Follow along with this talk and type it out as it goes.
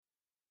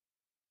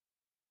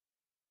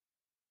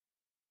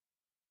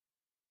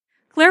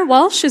Claire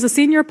Walsh is a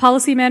senior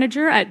policy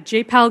manager at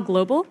JPAL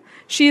Global.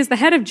 She is the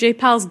head of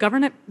JPAL's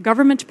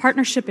Government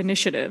Partnership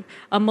Initiative,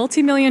 a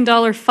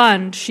multi-million-dollar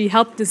fund she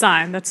helped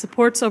design that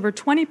supports over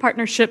 20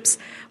 partnerships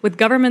with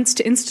governments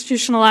to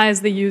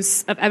institutionalize the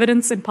use of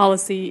evidence in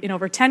policy in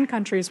over 10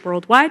 countries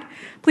worldwide.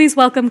 Please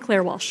welcome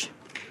Claire Walsh.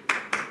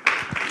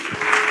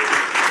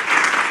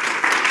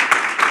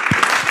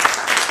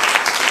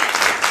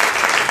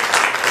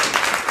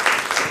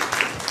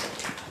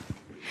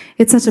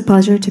 It's such a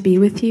pleasure to be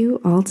with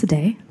you all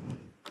today.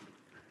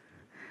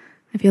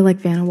 I feel like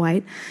Vanna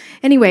White.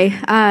 Anyway,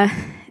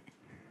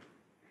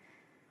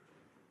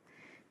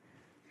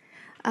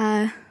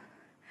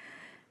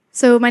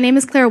 so my name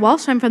is Claire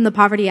Walsh. I'm from the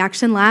Poverty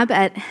Action Lab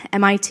at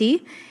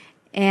MIT,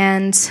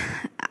 and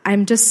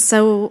I'm just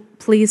so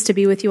pleased to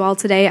be with you all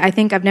today. I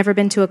think I've never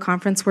been to a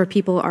conference where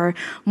people are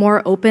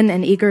more open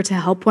and eager to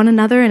help one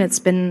another, and it's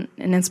been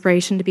an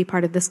inspiration to be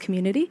part of this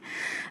community.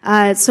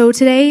 So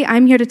today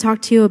I'm here to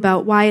talk to you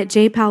about why at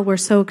JPAL we're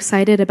so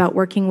excited about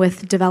working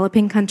with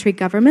developing country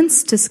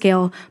governments to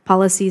scale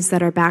policies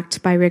that are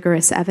backed by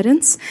rigorous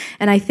evidence.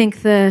 And I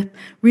think the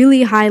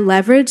really high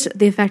leverage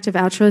the effective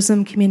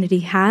altruism community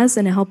has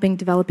in helping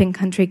developing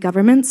country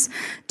governments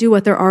do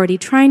what they're already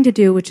trying to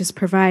do, which is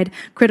provide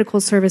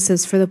critical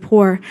services for the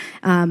poor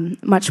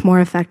much more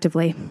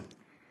effectively.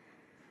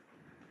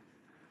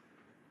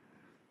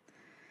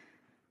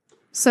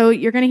 So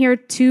you're going to hear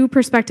two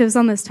perspectives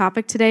on this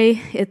topic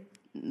today.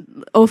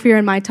 Ophir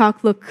and my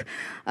talk look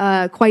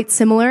quite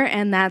similar,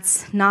 and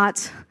that's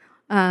not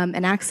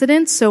an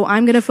accident. So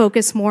I'm going to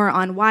focus more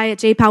on why at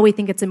JPAL we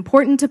think it's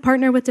important to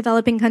partner with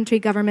developing country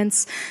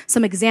governments,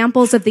 some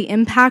examples of the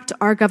impact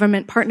our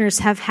government partners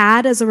have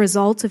had as a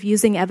result of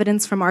using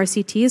evidence from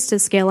RCTs to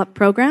scale up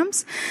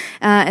programs,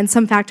 and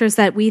some factors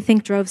that we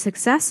think drove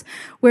success,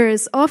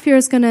 whereas Ophir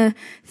is going to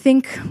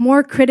think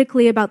more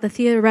critically about the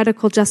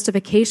theoretical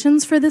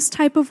justifications for this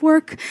type of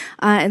work,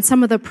 and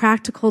some of the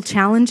practical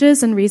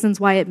challenges and reasons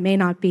why it may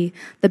not be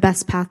the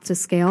best path to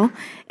scale,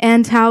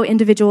 and how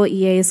individual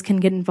EAs can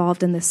get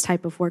involved in this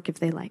type of work if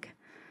they like.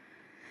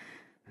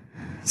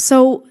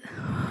 So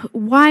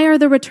why are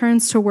the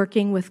returns to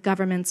working with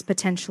governments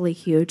potentially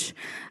huge?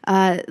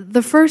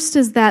 The first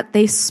is that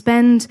they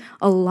spend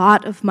a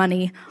lot of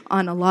money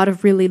on a lot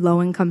of really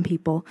low-income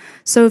people.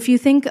 So if you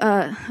think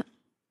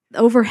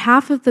over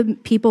half of the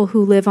people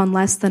who live on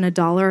less than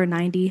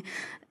 $1.90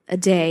 a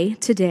day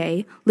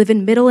today live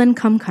in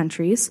middle-income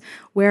countries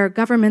where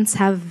governments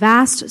have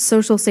vast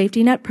social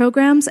safety net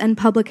programs and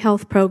public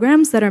health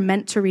programs that are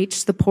meant to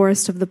reach the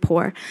poorest of the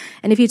poor.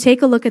 And if you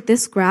take a look at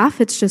this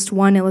graph, it's just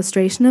one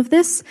illustration of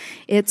this.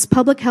 It's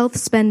public health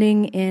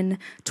spending in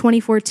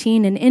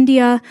 2014 in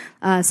India,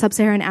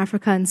 Sub-Saharan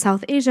Africa, and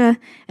South Asia.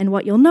 And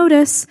what you'll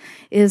notice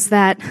is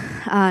that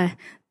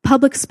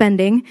public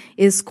spending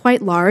is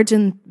quite large,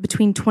 and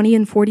between $20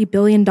 and $40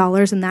 billion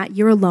in that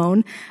year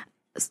alone.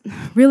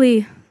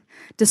 Really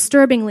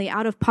disturbingly,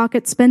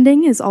 out-of-pocket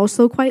spending is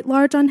also quite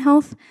large on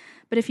health.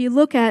 But if you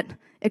look at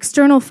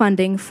external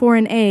funding,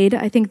 foreign aid,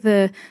 I think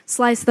the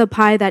slice of the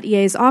pie that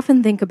EAs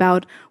often think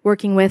about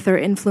working with or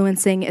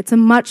influencing, it's a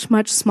much,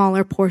 much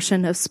smaller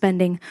portion of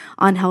spending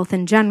on health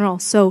in general.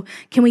 So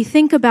can we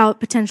think about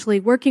potentially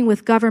working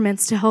with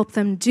governments to help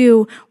them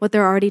do what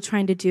they're already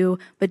trying to do,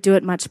 but do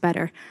it much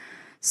better?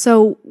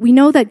 So we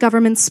know that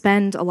governments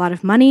spend a lot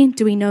of money.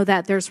 Do we know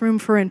that there's room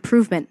for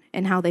improvement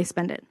in how they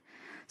spend it?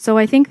 So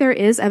I think there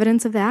is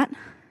evidence of that.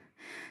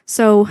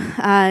 So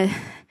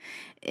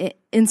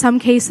in some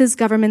cases,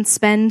 governments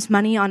spend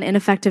money on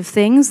ineffective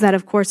things. That,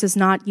 of course, is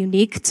not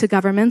unique to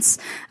governments.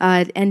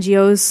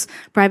 NGOs,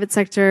 private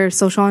sector,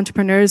 social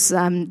entrepreneurs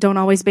don't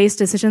always base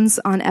decisions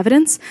on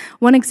evidence.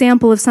 One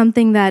example of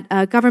something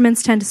that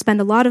governments tend to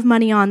spend a lot of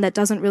money on that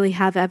doesn't really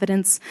have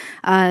evidence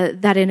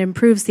that it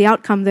improves the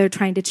outcome they're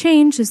trying to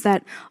change is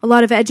that a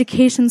lot of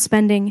education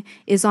spending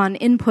is on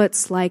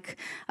inputs like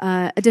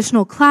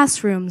additional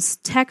classrooms,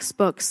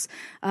 textbooks,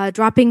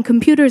 dropping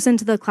computers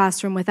into the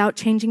classroom without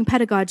changing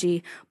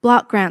pedagogy,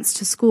 block grants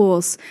to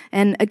schools.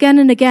 And again,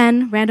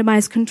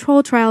 randomized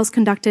control trials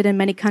conducted in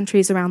many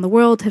countries around the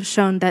world have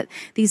shown that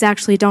these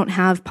actually don't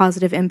have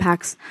positive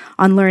impacts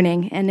on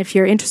learning. And if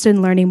you're interested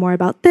in learning more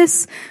about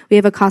this, we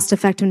have a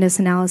cost-effectiveness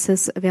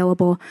analysis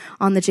available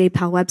on the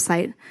JPAL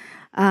website.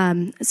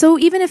 So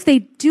even if they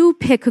do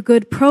pick a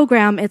good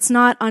program, it's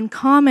not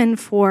uncommon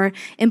for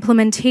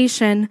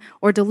implementation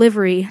or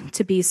delivery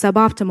to be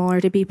suboptimal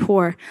or to be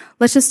poor.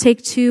 Let's just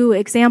take two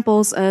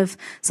examples of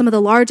some of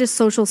the largest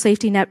social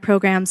safety net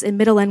programs in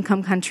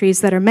middle-income countries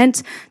that are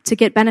meant to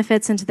get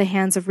benefits into the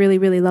hands of really,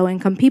 really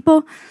low-income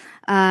people.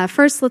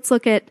 First, let's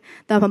look at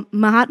the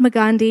Mahatma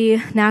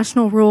Gandhi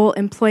National Rural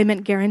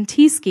Employment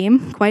Guarantee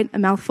Scheme, quite a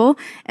mouthful,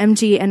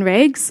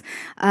 MGNREGS.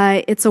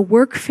 It's a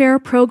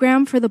workfare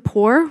program for the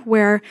poor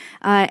where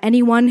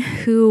anyone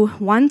who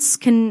wants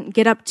can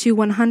get up to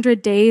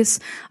 100 days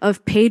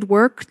of paid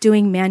work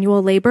doing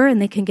manual labor,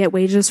 and they can get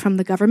wages from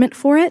the government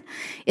for it.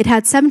 It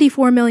had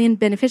 74 million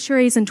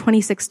beneficiaries in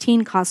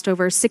 2016, cost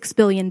over $6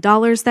 billion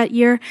that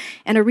year,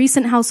 and a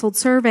recent household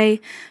survey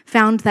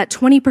found that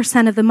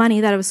 20% of the money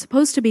that was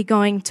supposed to be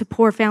going to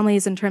poor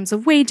families in terms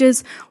of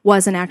wages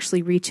wasn't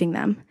actually reaching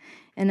them.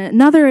 And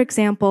another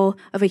example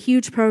of a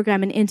huge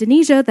program in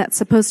Indonesia that's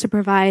supposed to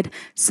provide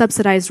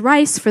subsidized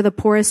rice for the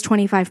poorest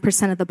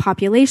 25% of the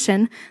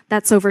population,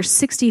 that's over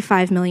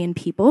 65 million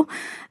people.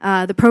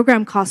 The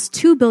program costs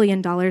 $2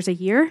 billion a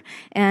year.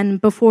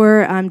 And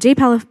before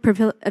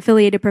JPAL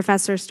affiliated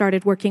professors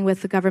started working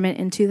with the government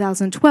in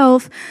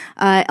 2012,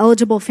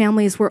 eligible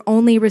families were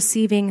only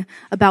receiving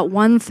about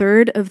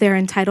 1/3 of their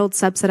entitled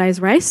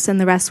subsidized rice, and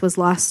the rest was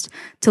lost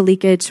to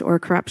leakage or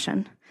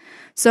corruption.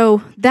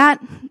 So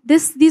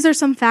these are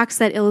some facts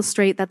that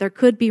illustrate that there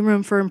could be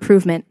room for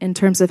improvement in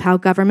terms of how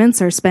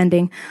governments are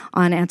spending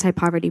on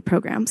anti-poverty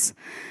programs.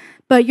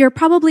 But you're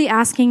probably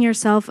asking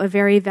yourself a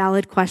very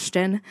valid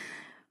question,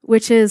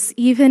 which is,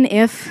 even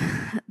if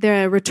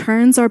the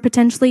returns are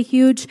potentially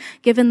huge,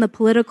 given the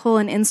political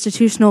and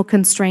institutional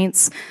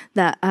constraints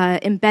that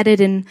embedded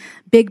in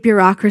big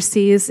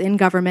bureaucracies in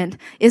government,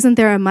 isn't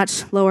there a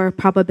much lower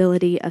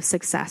probability of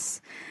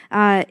success?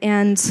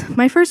 And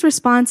my first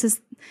response is,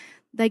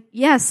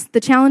 yes, the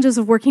challenges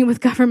of working with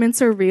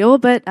governments are real,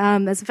 but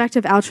as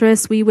effective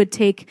altruists, we would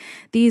take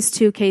these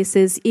two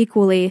cases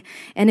equally.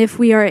 And if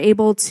we are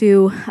able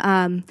to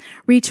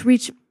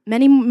reach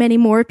many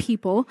more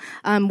people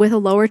with a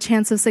lower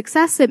chance of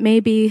success, it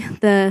may be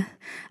the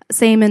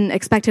same in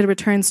expected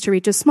returns to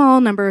reach a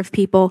small number of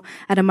people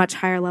at a much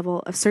higher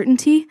level of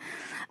certainty.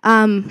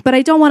 But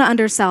I don't want to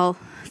undersell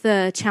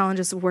the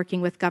challenges of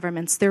working with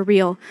governments. They're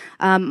real.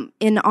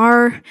 In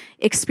our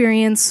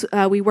experience,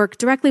 we work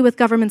directly with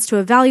governments to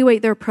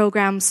evaluate their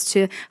programs,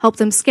 to help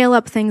them scale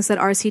up things that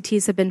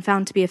RCTs have been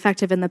found to be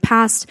effective in the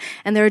past.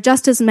 And there are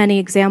just as many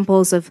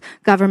examples of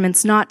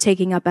governments not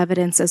taking up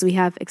evidence as we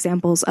have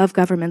examples of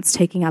governments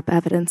taking up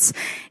evidence.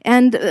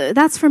 And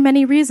that's for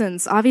many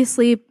reasons.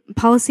 Obviously,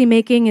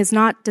 policymaking is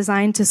not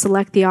designed to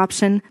select the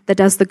option that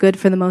does the good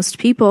for the most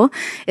people.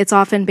 It's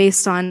often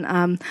based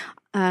on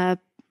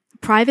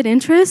private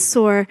interests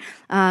or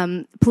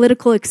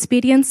political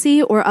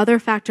expediency or other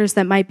factors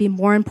that might be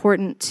more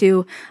important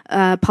to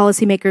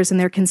policymakers and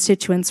their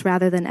constituents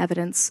rather than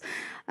evidence.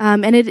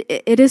 And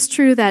it is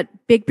true that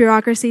big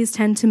bureaucracies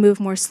tend to move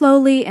more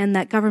slowly and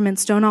that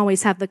governments don't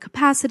always have the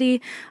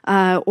capacity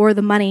or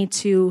the money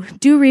to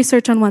do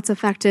research on what's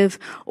effective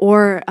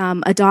or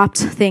adopt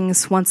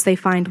things once they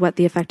find what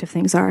the effective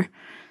things are.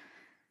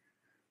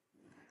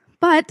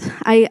 But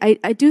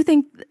I do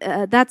think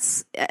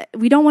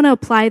we don't want to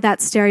apply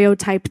that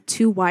stereotype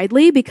too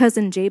widely, because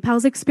in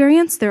JPAL's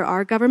experience, there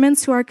are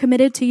governments who are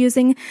committed to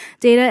using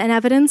data and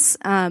evidence.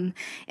 And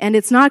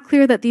it's not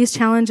clear that these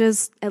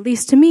challenges, at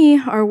least to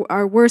me,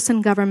 are worse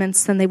in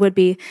governments than they would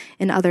be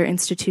in other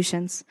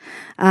institutions.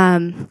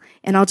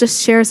 And I'll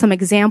just share some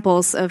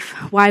examples of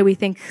why we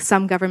think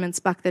some governments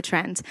buck the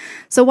trend.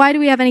 So why do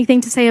we have anything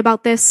to say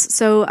about this?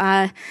 So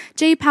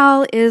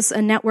JPAL is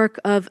a network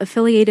of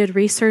affiliated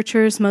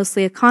researchers,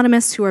 mostly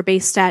economists, who are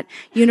based at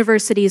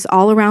universities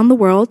all around the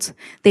world.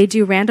 They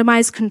do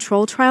randomized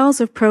control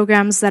trials of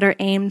programs that are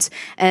aimed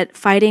at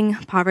fighting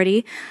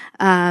poverty.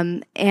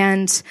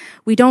 And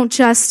we don't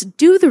just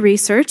do the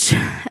research.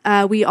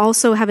 We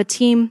also have a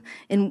team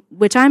in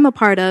which I'm a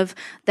part of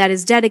that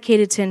is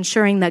dedicated to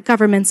ensuring that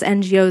governments,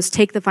 NGOs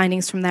take the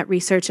findings from that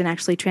research and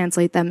actually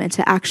translate them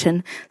into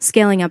action,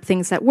 scaling up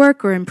things that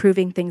work or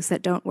improving things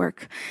that don't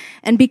work.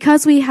 And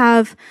because we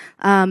have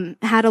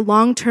had a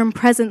long-term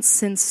presence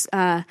since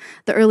the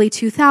early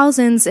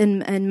 2000s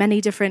in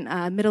many different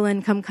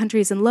middle-income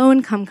countries and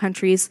low-income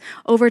countries,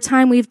 over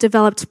time we've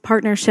developed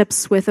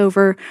partnerships with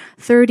over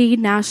 30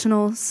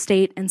 national,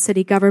 state, and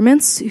city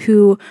governments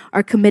who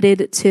are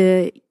committed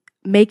to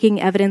making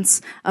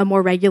evidence a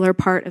more regular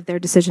part of their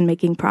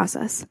decision-making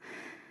process.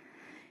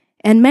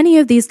 And many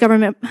of these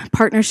government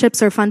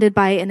partnerships are funded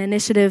by an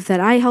initiative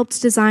that I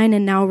helped design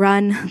and now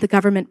run, the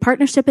Government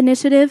Partnership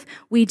Initiative.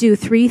 We do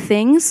 3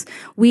 things.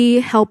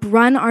 We help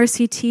run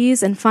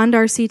RCTs and fund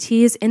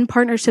RCTs in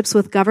partnerships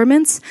with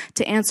governments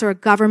to answer a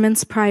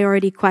government's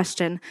priority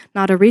question,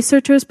 not a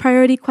researcher's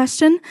priority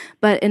question,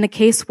 but in a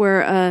case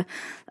where a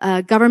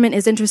government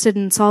is interested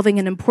in solving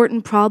an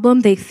important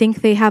problem, they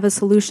think they have a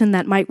solution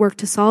that might work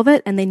to solve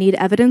it, and they need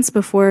evidence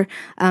before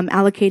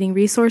allocating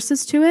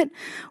resources to it.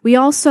 We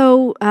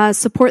also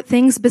support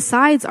things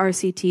besides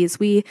RCTs.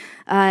 We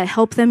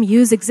help them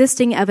use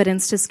existing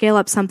evidence to scale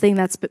up something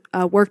that's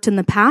worked in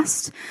the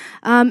past.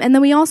 And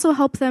then we also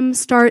help them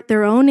start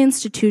their own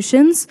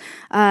institutions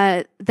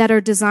that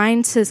are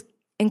designed to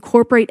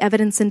incorporate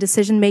evidence in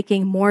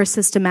decision-making more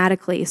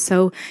systematically.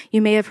 So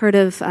you may have heard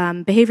of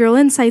Behavioral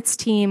Insights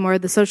team or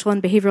the Social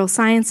and Behavioral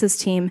Sciences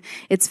team.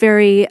 It's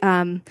very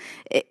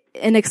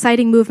an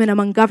exciting movement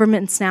among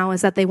governments now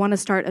is that they want to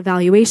start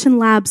evaluation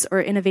labs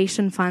or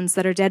innovation funds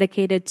that are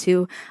dedicated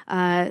to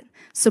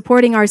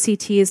supporting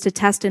RCTs to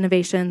test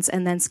innovations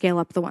and then scale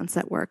up the ones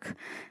that work.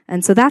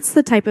 And so that's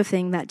the type of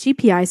thing that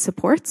GPI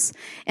supports.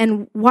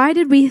 And why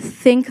did we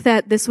think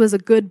that this was a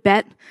good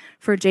bet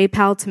for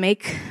JPAL to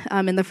make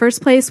in the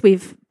first place?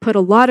 We've put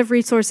a lot of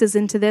resources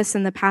into this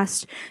in the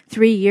past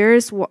 3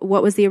 years.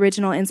 What was the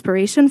original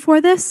inspiration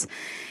for this?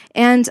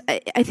 And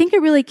I think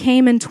it really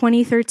came in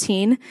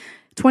 2013.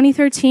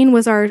 2013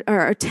 was our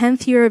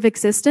 10th year of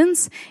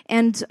existence,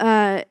 and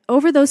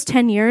over those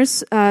 10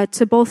 years,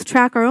 to both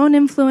track our own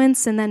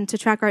influence and then to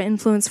track our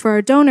influence for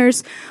our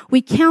donors,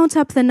 we count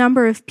up the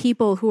number of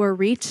people who are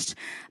reached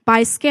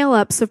by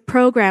scale-ups of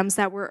programs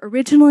that were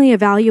originally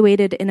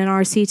evaluated in an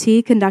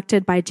RCT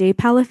conducted by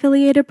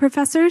J-PAL-affiliated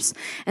professors,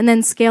 and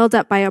then scaled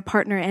up by a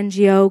partner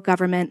NGO,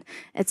 government,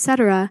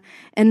 etc.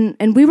 And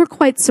we were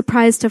quite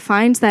surprised to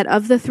find that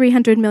of the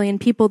 300 million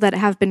people that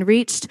have been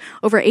reached,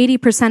 over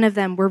 80% of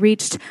them were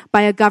reached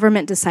by a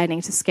government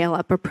deciding to scale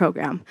up a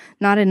program,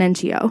 not an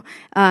NGO.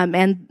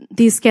 And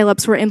these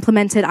scale-ups were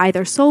implemented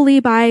either solely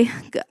by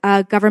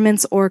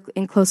governments or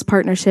in close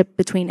partnership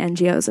between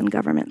NGOs and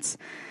governments.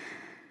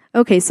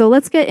 Okay, so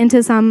let's get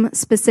into some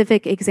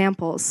specific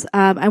examples.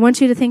 I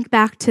want you to think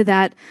back to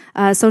that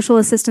social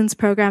assistance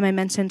program I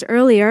mentioned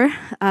earlier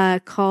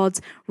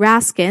called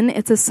RASKIN.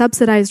 It's a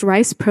subsidized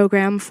rice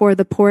program for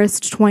the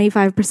poorest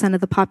 25%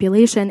 of the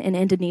population in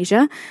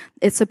Indonesia.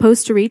 It's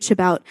supposed to reach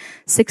about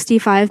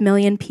 65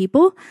 million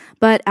people,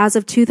 but as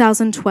of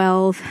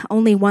 2012,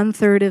 only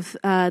 1/3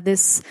 of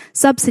this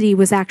subsidy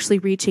was actually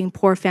reaching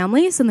poor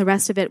families, and the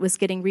rest of it was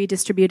getting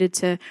redistributed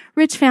to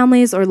rich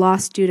families or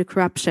lost due to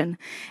corruption.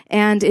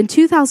 And in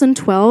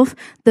 2012,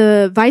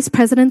 the Vice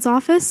President's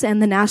Office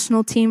and the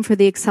National Team for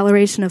the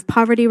Acceleration of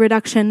Poverty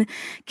Reduction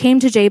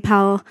came to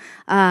J-PAL,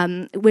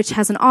 which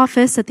has an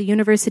office at the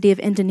University of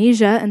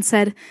Indonesia, and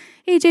said,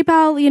 "Hey,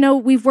 J-PAL,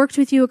 we've worked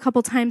with you a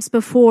couple times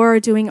before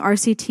doing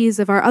RCTs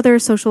of our other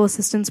social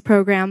assistance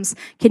programs.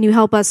 Can you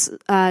help us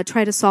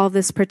try to solve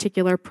this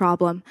particular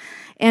problem?"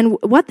 And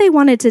what they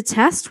wanted to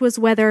test was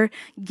whether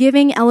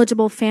giving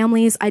eligible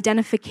families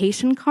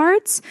identification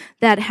cards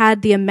that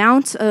had the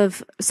amount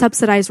of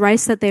subsidized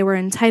rice that they were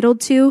entitled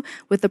to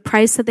with the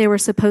price that they were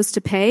supposed to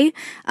pay,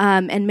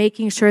 and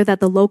making sure that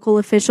the local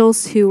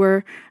officials who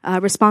were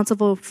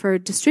responsible for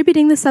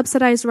distributing the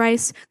subsidized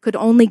rice could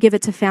only give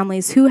it to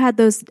families who had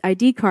those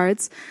ID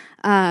cards,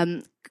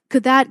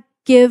 could that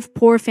give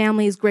poor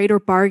families greater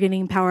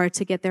bargaining power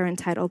to get their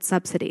entitled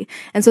subsidy?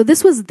 And so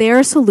this was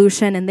their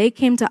solution, and they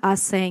came to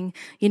us saying,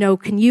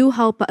 can you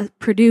help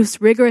produce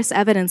rigorous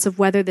evidence of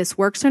whether this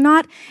works or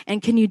not?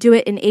 And can you do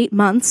it in 8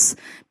 months?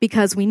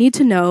 Because we need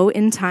to know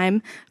in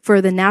time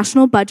for the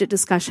national budget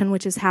discussion,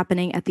 which is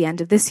happening at the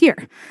end of this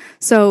year.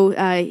 So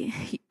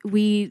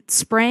we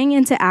sprang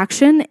into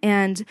action,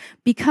 and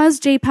because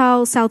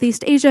J-PAL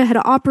Southeast Asia had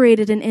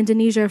operated in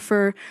Indonesia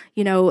for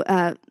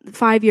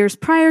 5 years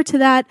prior to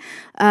that,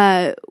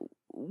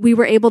 we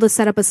were able to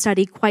set up a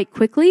study quite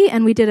quickly,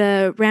 and we did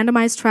a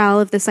randomized trial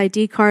of this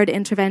ID card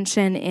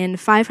intervention in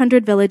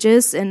 500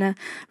 villages in a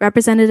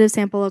representative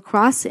sample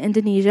across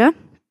Indonesia.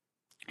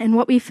 And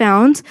what we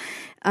found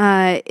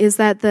is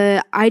that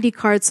the ID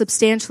card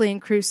substantially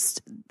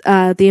increased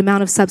the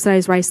amount of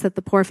subsidized rice that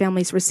the poor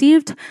families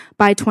received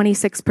by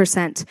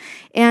 26%.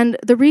 And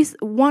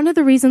one of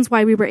the reasons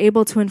why we were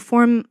able to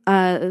inform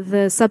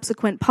the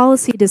subsequent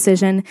policy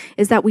decision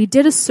is that we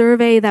did a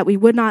survey that we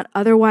would not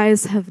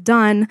otherwise have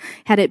done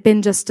had it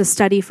been just a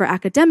study for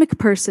academic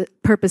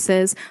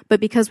purposes, but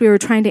because we were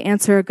trying to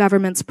answer a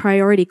government's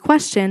priority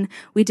question,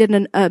 we did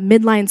a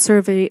midline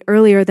survey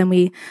earlier than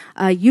we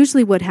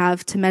usually would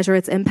have to measure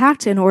its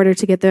impact in order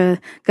to get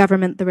the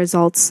government the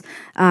results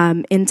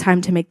in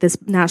time to make this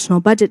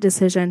national budget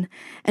decision.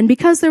 And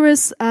because there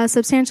was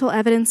substantial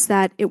evidence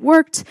that it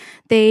worked,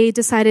 they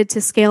decided to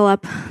scale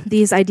up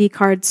these ID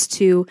cards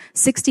to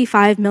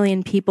 65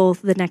 million people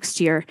the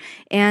next year.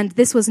 And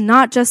this was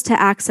not just to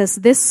access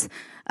this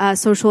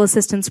social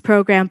assistance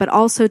program, but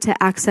also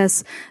to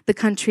access the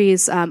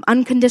country's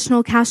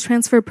unconditional cash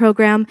transfer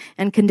program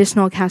and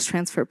conditional cash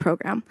transfer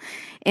program.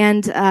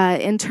 And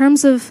in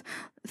terms of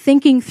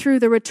thinking through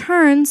the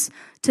returns,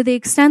 to the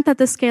extent that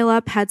the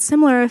scale-up had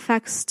similar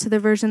effects to the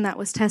version that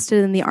was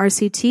tested in the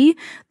RCT,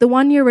 the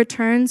one-year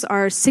returns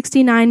are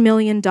 $69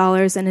 million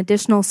in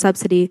additional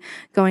subsidy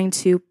going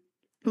to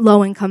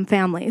low-income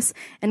families.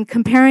 And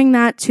comparing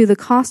that to the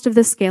cost of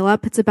the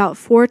scale-up, it's about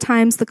 4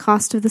 times the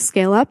cost of the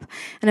scale-up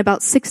and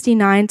about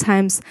 69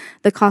 times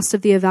the cost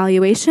of the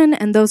evaluation,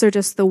 and those are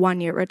just the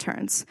one-year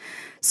returns.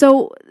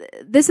 So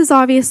this is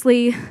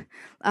obviously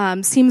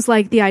seems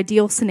like the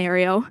ideal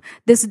scenario.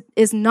 This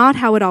is not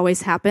how it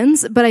always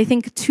happens, but I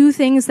think 2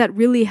 things that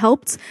really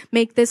helped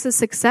make this a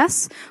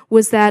success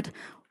was that,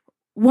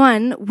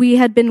 one, we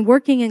had been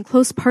working in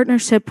close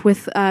partnership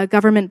with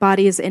government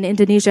bodies in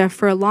Indonesia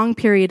for a long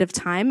period of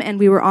time, and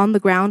we were on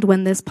the ground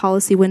when this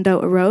policy window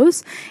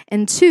arose.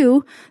 And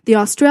 2, the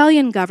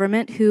Australian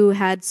government, who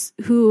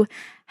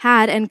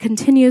had and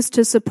continues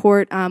to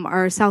support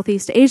our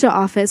Southeast Asia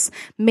office,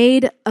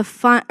 made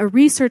a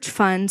research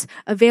fund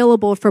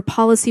available for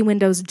policy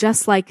windows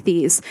just like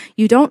these.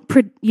 You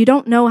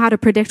don't know how to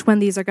predict when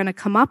these are going to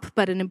come up,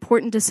 but an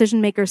important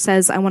decision maker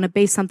says, I want to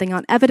base something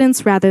on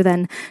evidence rather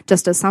than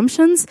just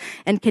assumptions,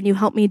 and can you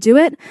help me do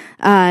it?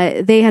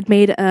 They had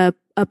made a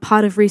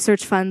pot of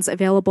research funds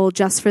available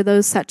just for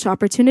those such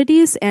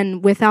opportunities,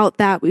 and without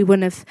that, we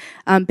wouldn't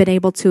have been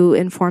able to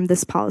inform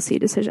this policy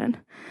decision.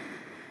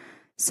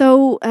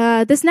 So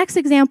this next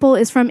example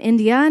is from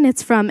India, and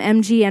it's from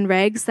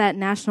MGNREGS, that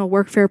national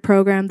workfare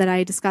program that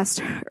I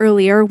discussed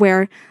earlier,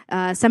 where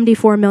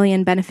 74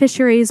 million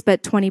beneficiaries,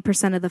 but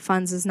 20% of the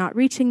funds is not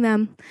reaching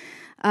them.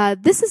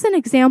 This is an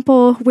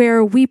example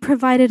where we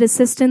provided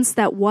assistance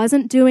that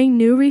wasn't doing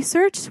new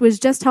research, was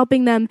just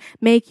helping them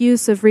make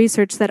use of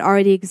research that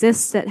already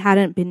exists that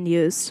hadn't been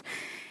used.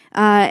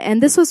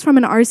 And this was from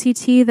an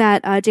RCT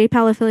that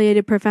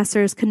JPAL-affiliated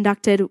professors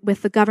conducted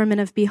with the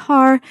government of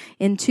Bihar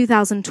in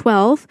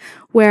 2012,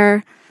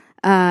 where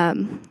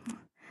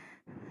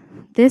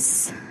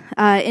this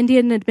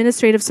Indian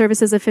Administrative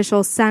Services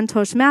official,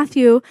 Santosh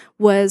Mathew,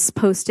 was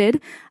posted.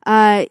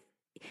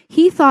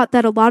 He thought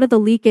that a lot of the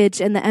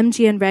leakage in the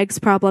MGNREGS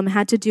problem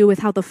had to do with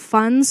how the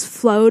funds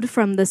flowed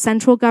from the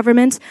central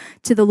government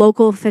to the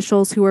local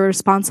officials who were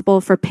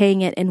responsible for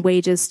paying it in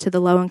wages to the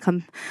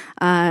low-income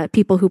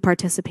people who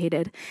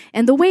participated.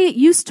 And the way it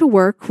used to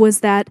work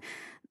was that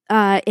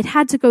it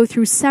had to go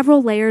through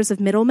several layers of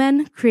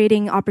middlemen,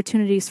 creating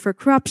opportunities for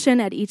corruption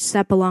at each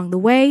step along the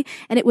way,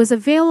 and it was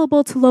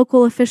available to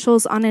local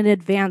officials on an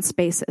advance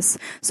basis.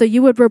 So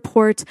you would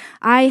report,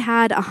 I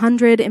had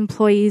 100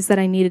 employees that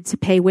I needed to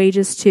pay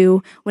wages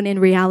to, when in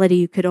reality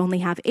you could only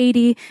have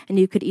 80, and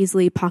you could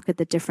easily pocket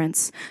the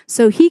difference.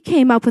 So he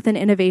came up with an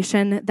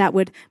innovation that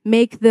would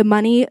make the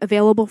money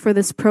available for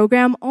this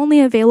program only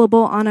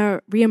available on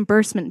a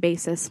reimbursement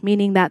basis,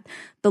 meaning that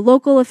the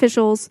local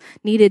officials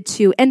needed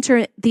to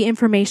enter the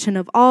information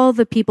of all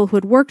the people who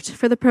had worked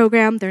for the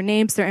program, their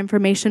names, their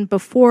information,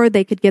 before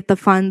they could get the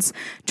funds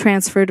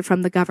transferred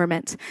from the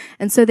government.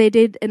 And so they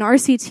did an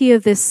RCT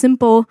of this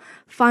simple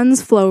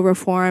funds flow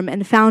reform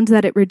and found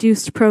that it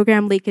reduced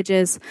program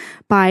leakages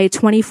by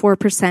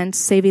 24%,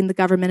 saving the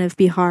government of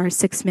Bihar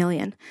 $6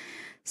 million.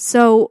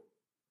 So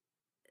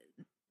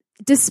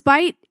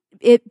despite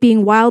it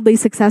being wildly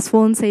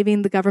successful in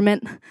saving the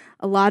government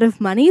a lot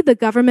of money, the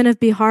government of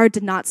Bihar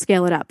did not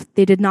scale it up.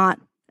 They did not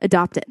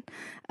adopt it.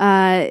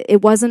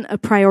 It wasn't a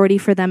priority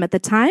for them at the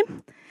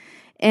time,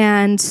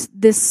 and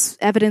this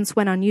evidence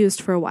went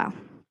unused for a while.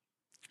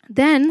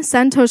 Then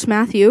Santosh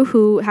Mathew,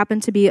 who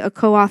happened to be a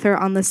co-author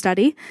on the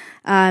study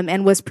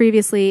and was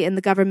previously in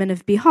the government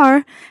of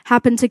Bihar,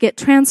 happened to get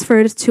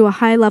transferred to a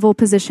high-level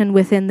position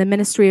within the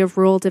Ministry of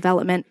Rural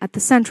Development at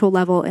the central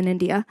level in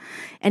India.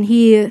 And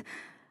he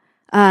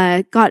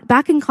got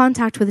back in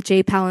contact with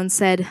JPAL and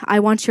said, I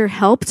want your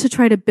help to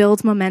try to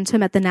build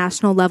momentum at the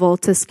national level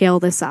to scale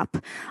this up.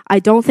 I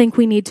don't think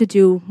we need to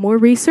do more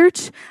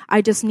research.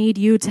 I just need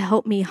you to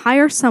help me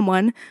hire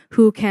someone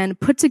who can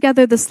put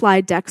together the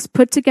slide decks,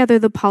 put together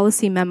the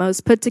policy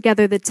memos, put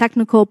together the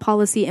technical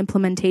policy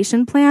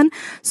implementation plan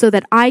so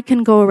that I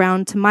can go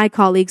around to my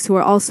colleagues who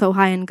are also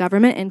high in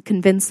government and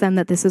convince them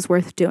that this is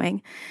worth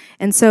doing.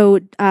 And so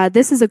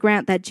this is a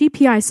grant that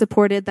GPI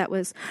supported that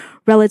was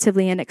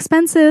relatively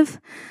inexpensive,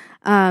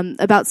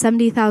 about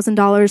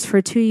 $70,000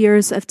 for 2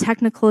 years of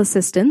technical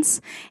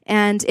assistance.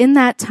 And in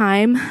that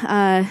time,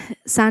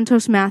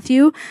 Santosh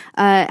Mathew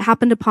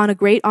happened upon a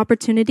great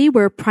opportunity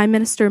where Prime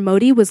Minister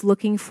Modi was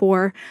looking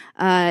for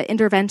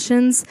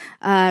interventions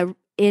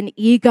in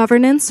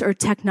e-governance or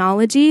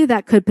technology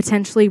that could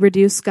potentially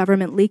reduce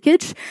government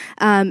leakage,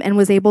 and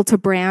was able to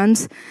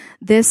brand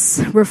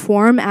this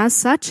reform as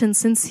such. And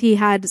since he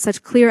had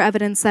such clear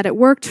evidence that it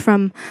worked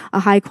from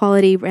a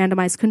high-quality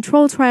randomized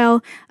control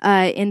trial,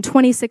 in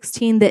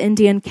 2016, the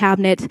Indian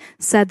cabinet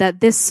said that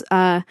this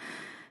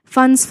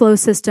funds flow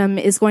system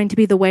is going to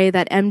be the way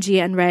that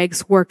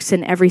MGNREGS works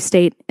in every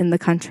state in the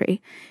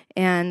country.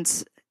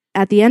 And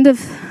at the end of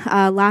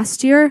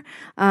last year,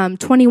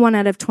 21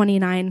 out of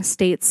 29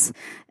 states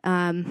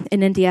in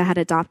India had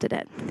adopted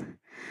it.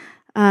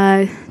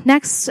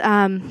 Next,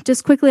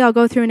 just quickly, I'll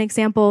go through an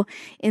example.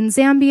 In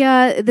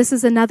Zambia, this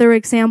is another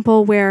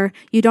example where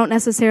you don't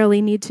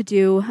necessarily need to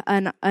do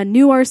a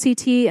new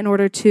RCT in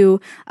order to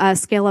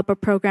scale up a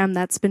program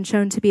that's been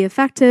shown to be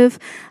effective.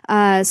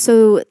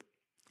 So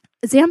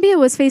Zambia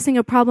was facing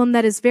a problem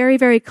that is very,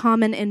 very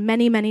common in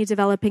many, many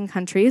developing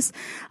countries,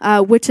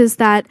 which is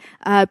that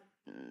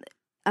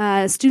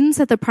students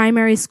at the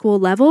primary school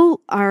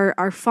level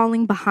are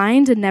falling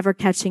behind and never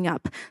catching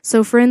up.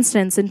 So, for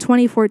instance, in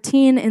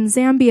 2014 in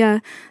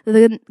Zambia,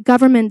 the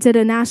government did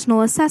a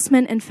national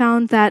assessment and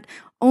found that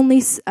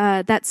only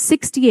that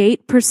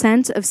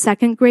 68% of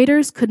second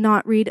graders could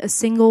not read a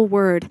single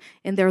word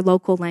in their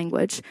local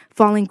language,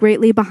 falling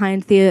greatly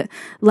behind the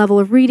level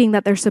of reading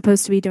that they're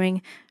supposed to be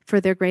doing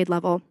for their grade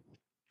level.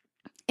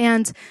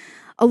 And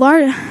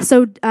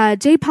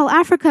JPAL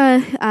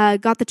Africa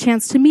got the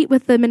chance to meet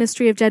with the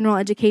Ministry of General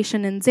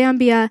Education in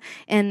Zambia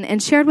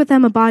and shared with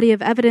them a body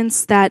of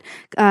evidence that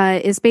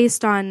is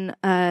based on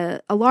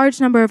a large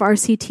number of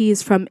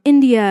RCTs from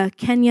India,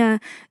 Kenya,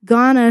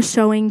 Ghana,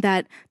 showing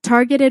that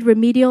targeted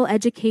remedial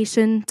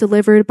education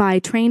delivered by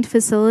trained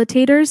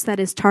facilitators that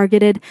is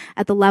targeted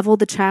at the level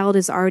the child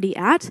is already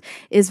at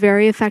is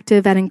very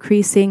effective at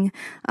increasing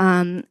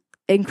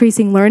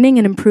learning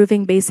and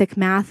improving basic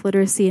math,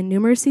 literacy, and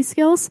numeracy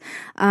skills,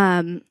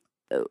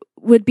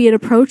 would be an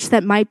approach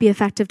that might be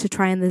effective to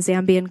try in the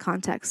Zambian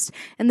context.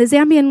 And the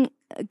Zambian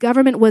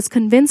government was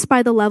convinced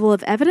by the level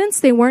of evidence.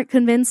 They weren't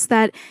convinced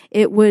that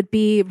it would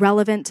be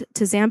relevant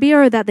to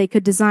Zambia or that they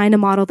could design a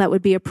model that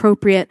would be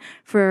appropriate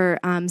for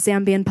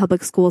Zambian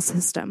public school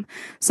system.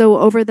 So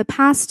over the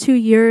past 2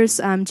 years,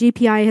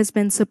 GPI has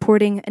been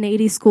supporting an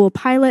 80-school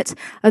pilot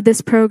of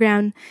this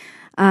program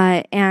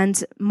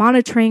and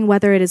monitoring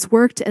whether it has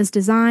worked as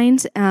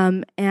designed.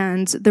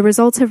 And the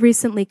results have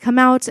recently come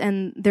out,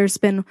 and there's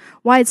been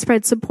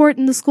widespread support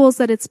in the schools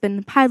that it's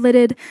been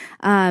piloted.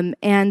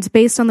 And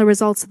based on the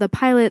results of the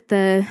pilot,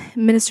 the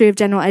Ministry of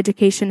General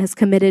Education has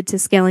committed to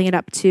scaling it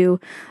up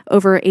to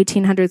over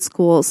 1,800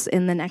 schools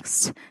in the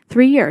next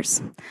 3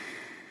 years.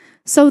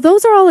 So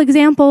those are all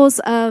examples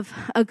of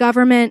a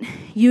government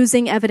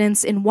using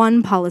evidence in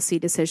one policy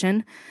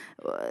decision.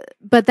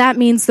 But that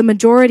means the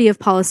majority of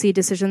policy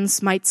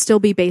decisions might still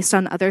be based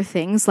on other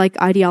things like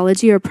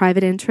ideology or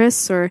private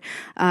interests or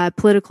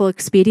political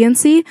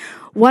expediency.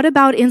 What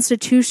about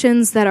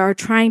institutions that are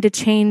trying to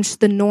change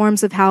the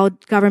norms of how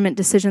government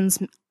decisions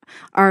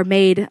are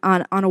made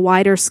on a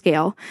wider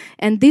scale?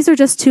 And these are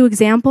just two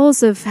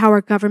examples of how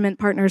our government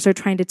partners are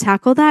trying to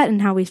tackle that and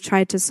how we've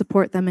tried to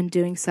support them in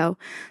doing so.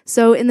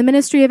 So in the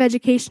Ministry of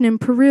Education in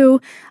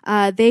Peru,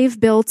 they've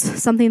built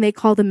something they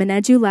call the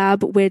Mineju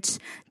Lab, which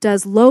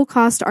does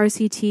low-cost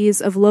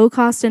RCTs of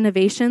low-cost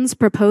innovations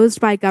proposed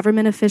by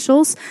government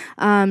officials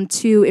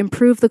to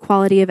improve the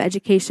quality of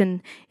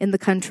education in the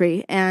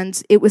country.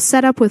 And it was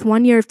set up with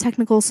 1 year of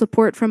technical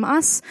support from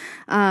us.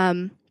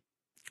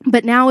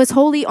 But now is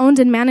wholly owned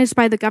and managed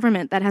by the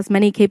government that has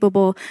many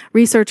capable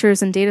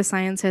researchers and data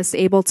scientists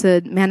able to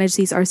manage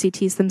these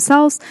RCTs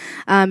themselves.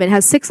 It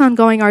has 6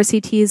 ongoing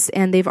RCTs,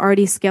 and they've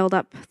already scaled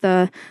up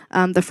the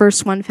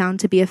first one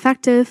found to be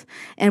effective.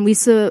 And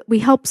we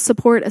help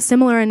support a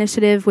similar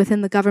initiative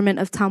within the government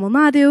of Tamil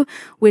Nadu,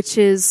 which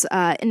is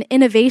an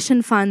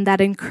innovation fund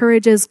that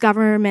encourages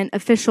government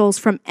officials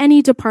from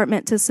any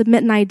department to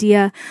submit an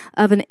idea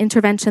of an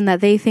intervention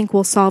that they think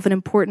will solve an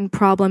important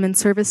problem in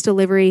service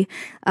delivery,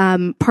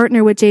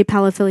 partner with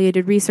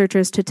JPAL-affiliated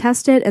researchers to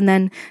test it, and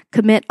then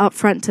commit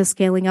upfront to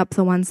scaling up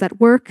the ones that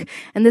work.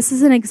 And this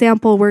is an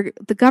example where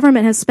the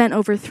government has spent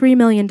over $3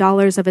 million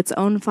of its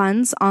own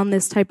funds on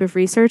this type of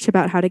research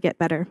about how to get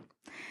better.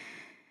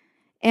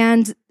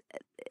 And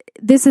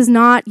this is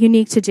not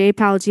unique to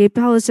JPAL.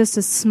 JPAL is just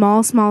a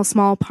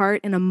small part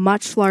in a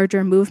much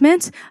larger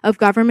movement of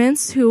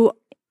governments who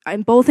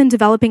both in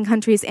developing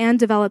countries and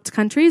developed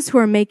countries who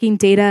are making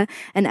data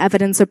and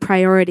evidence a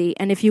priority.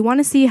 And if you want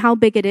to see how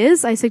big it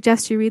is, I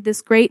suggest you read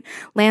this great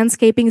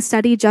landscaping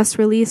study just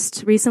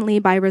released recently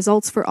by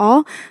Results for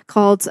All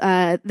called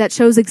that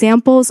shows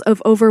examples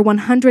of over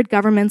 100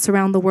 governments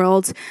around the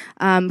world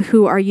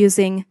who are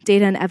using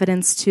data and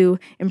evidence to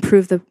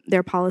improve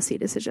their policy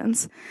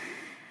decisions.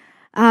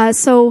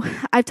 So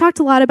I've talked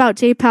a lot about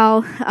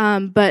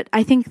JPAL, but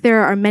I think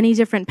there are many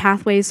different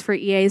pathways for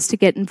EAs to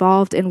get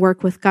involved and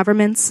work with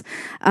governments.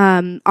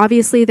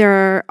 Obviously,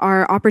 there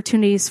are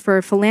opportunities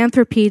for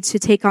philanthropy to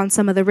take on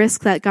some of the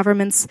risk that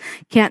governments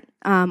can't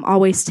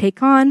always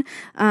take on.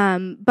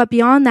 But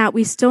beyond that,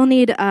 we still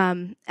need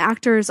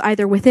actors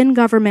either within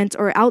government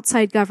or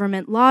outside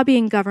government,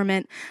 lobbying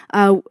government,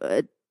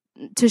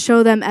 to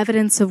show them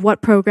evidence of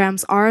what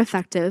programs are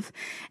effective.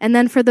 And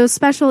then for those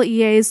special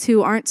EAs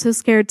who aren't so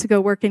scared to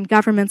go work in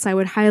governments, I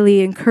would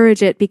highly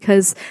encourage it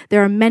because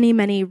there are many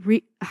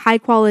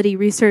high-quality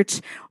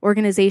research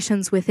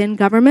organizations within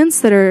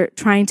governments that are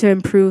trying to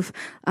improve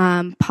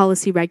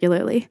policy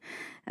regularly.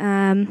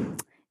 And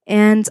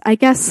I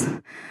guess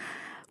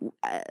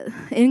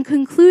in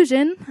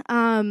conclusion,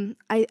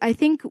 I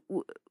think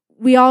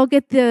we all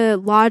get the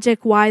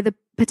logic why the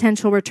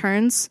potential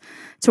returns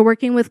to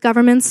working with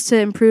governments to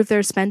improve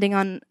their spending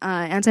on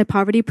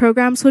anti-poverty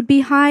programs would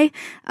be high.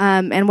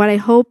 And what I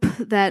hope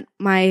that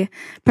my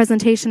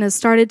presentation has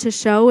started to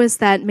show is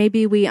that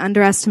maybe we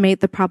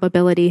underestimate the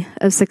probability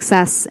of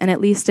success. And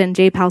at least in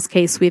JPAL's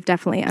case, we've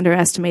definitely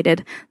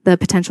underestimated the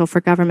potential for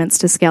governments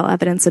to scale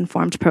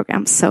evidence-informed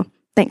programs. So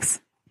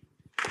thanks.